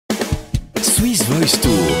Suisse Voice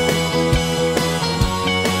Tour.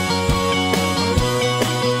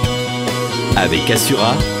 Avec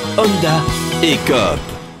Assura, Honda et Coop.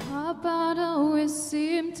 About always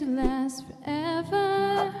seem to last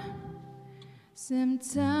forever.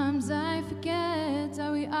 Sometimes I forget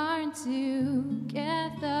how we aren't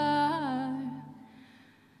together.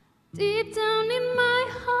 Deep down in my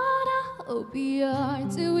heart, I hope we are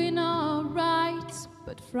doing alright.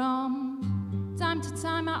 But from time to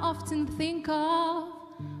time, I often think of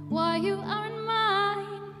why you aren't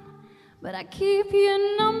mine. But I keep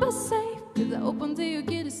your number safe, cause I hope one day you'll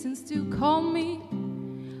get a sense to call me.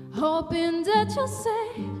 Hoping that you'll say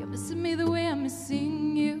you're missing me the way I'm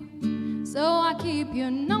missing you. So I keep your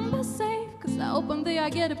number safe, cause I hope one day I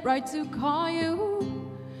get it right to call you.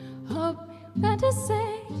 Hope that you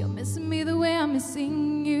say you're missing me the way I'm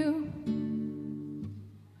missing you.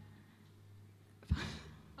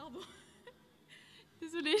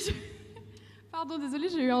 Pardon, désolée,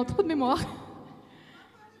 j'ai eu un trou de mémoire.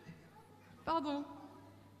 Pardon.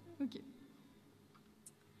 Ok.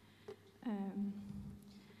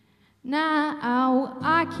 Now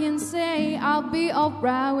I can say I'll be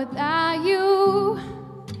alright without you,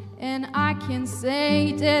 and I can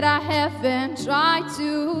say that I haven't tried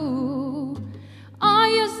to. All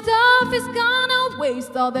your stuff is gonna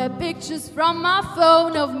waste, all the pictures from my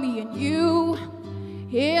phone of me and you.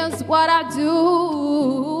 Here's what I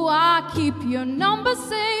do, I keep your number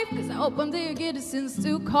safe, cause I hope one day you'll get a sense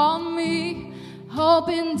to call me.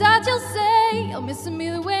 Hoping that you'll say you're missing me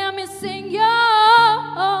the way I'm missing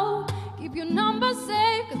you. Keep your number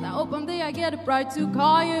safe, cause I hope one day I get it right to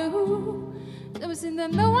call you. Noticing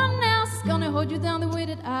that no one else is gonna hold you down the way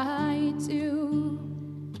that I do.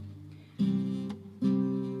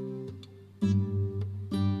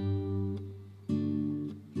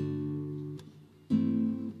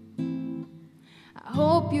 I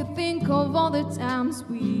hope you think of all the times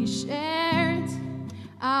we shared.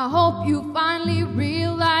 I hope you finally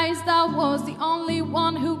realized I was the only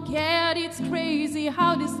one who cared. It's crazy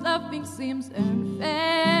how this loving seems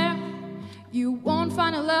unfair. You won't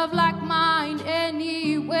find a love like mine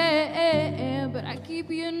anywhere. But I keep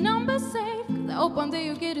your number safe, cause I hope one day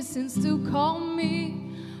you'll get a sense to call me.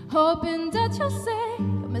 Hoping that you'll say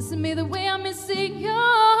you're missing me the way I'm missing you.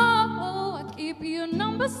 I keep your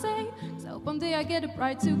number safe, cause I hope one day I get it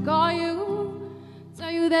right to call you.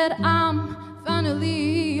 Tell you that I'm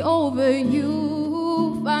finally over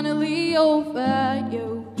you, finally over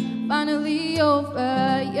you, finally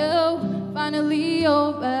over you, finally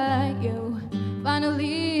over you,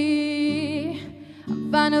 finally,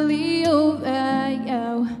 I'm finally over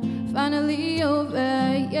you, finally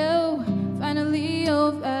over you, finally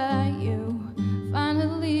over you,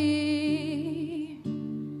 finally.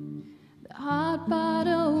 The hard part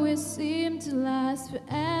always seemed to last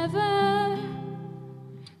forever.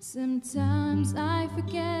 Sometimes I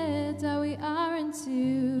forget how we aren't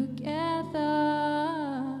together.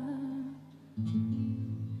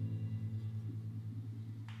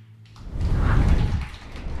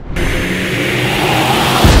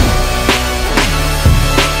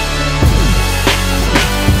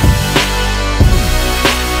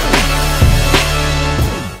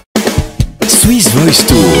 Suisse Voice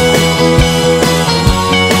Tour.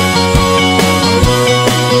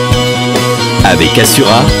 Avec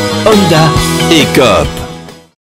Assura, Honda et Coop.